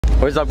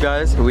What's up,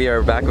 guys? We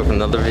are back with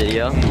another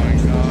video.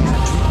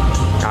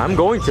 I'm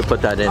going to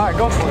put that in. Alright,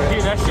 go for it.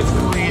 Dude, that shit's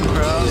clean,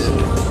 bro.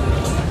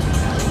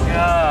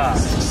 Yeah.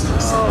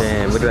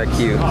 Damn, look at that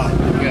cue. Oh,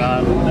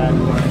 God.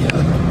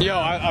 Yo,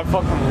 I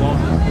fucking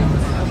love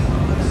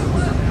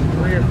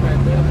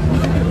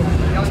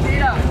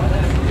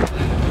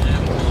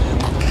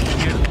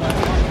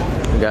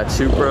it. We got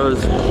two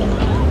pros.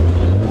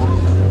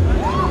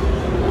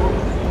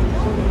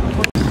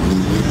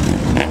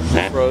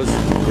 Pros,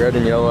 red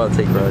and yellow, I'll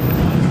take red.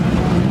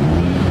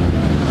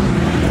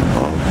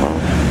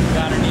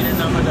 Gotta need a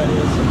number that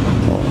is.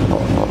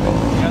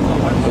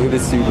 Look at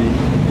this Subi.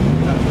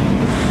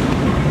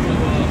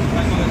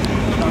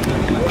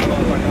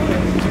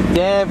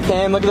 Damn,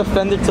 Cam, look at the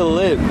fender to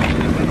lip.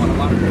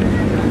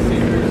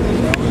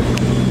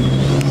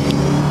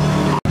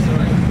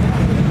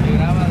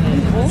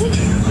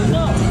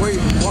 Wait,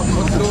 what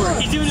story?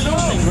 He's doing his own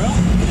thing, bro.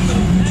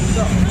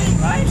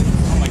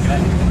 Oh my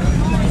God.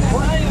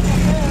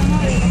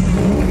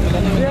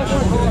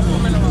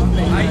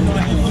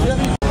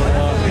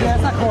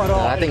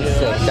 That thing's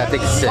sick. That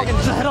thing's sick.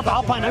 Just head up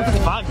Alpine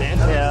 955, man.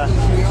 Yeah.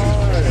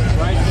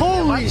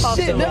 Holy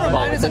shit, never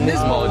mind. It's a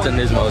Nismo. It's a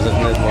Nismo. It's a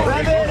Nismo.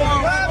 Grab it.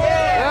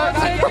 I'll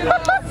take it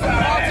home.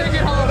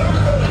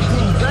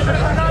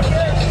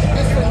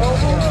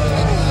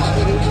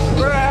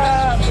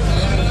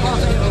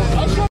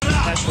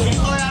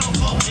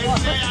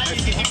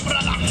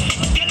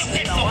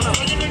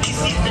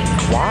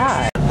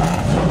 Why?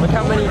 Look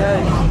how many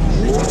eggs.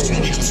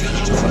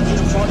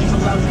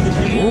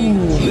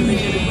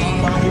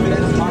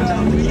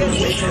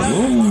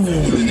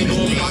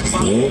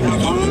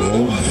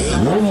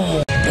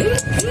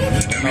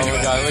 Oh my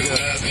God, look at that.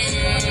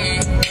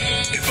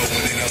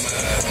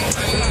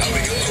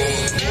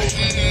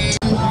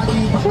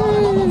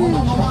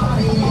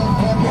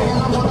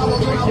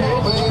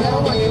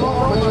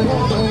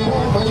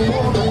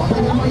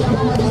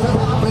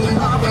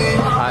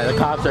 Alright, the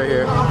cops are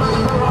here.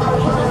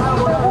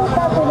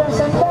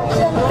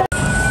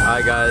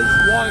 Alright, guys.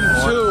 1,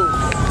 2,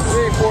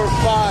 3, 4,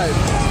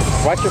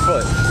 5. Watch your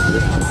foot.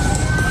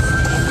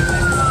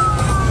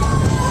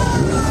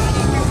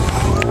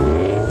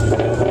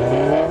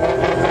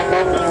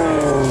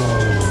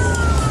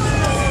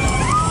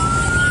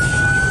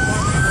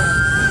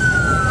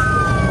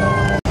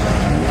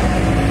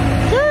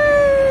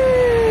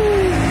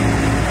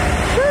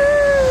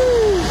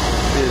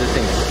 Dude, this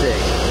thing's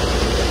sick.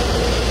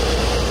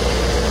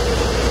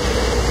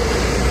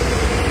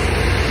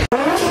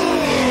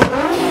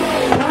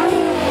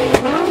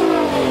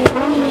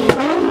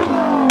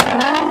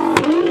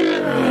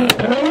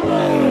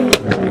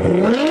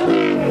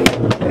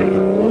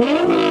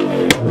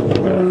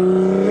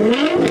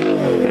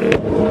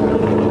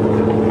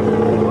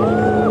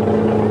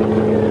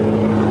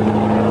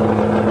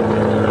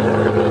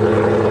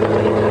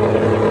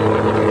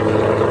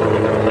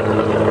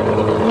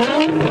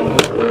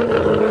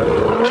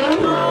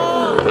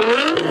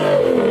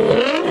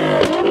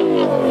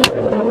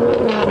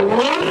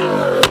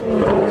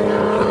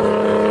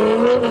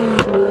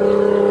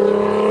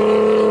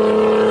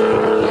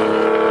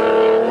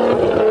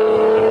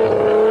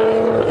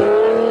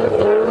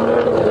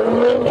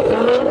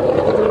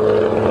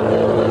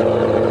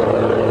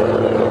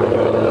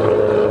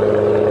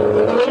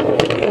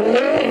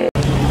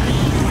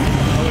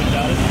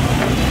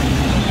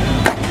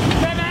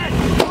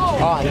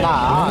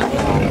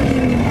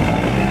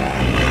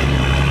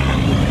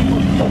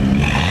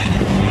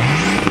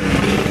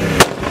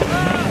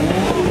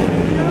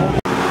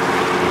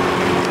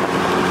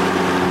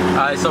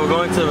 Alright, so we're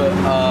going to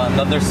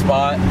another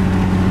spot.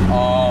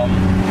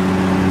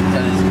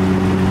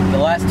 The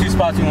last two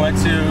spots we went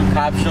to,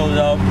 cops showed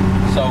up,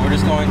 so we're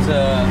just going to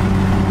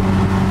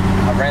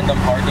a random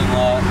parking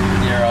lot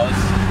near us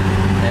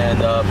and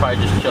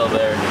probably just chill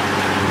there.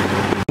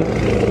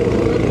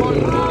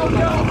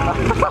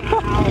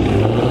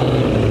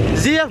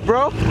 ZF,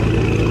 bro.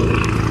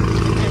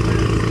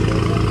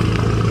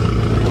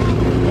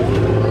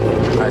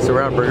 Alright, so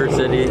we're at Burger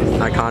City,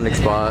 iconic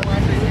spot.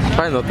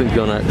 Probably nothing's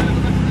gonna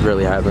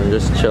really happen,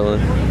 just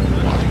chilling.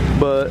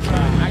 But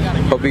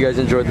hope you guys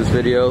enjoyed this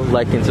video.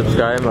 Like and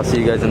subscribe. I'll see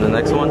you guys in the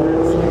next one.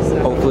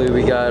 Hopefully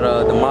we got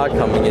the mod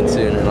coming in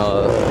soon and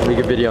I'll make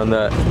a video on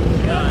that.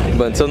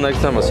 But until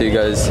next time, I'll see you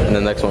guys in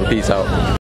the next one. Peace out.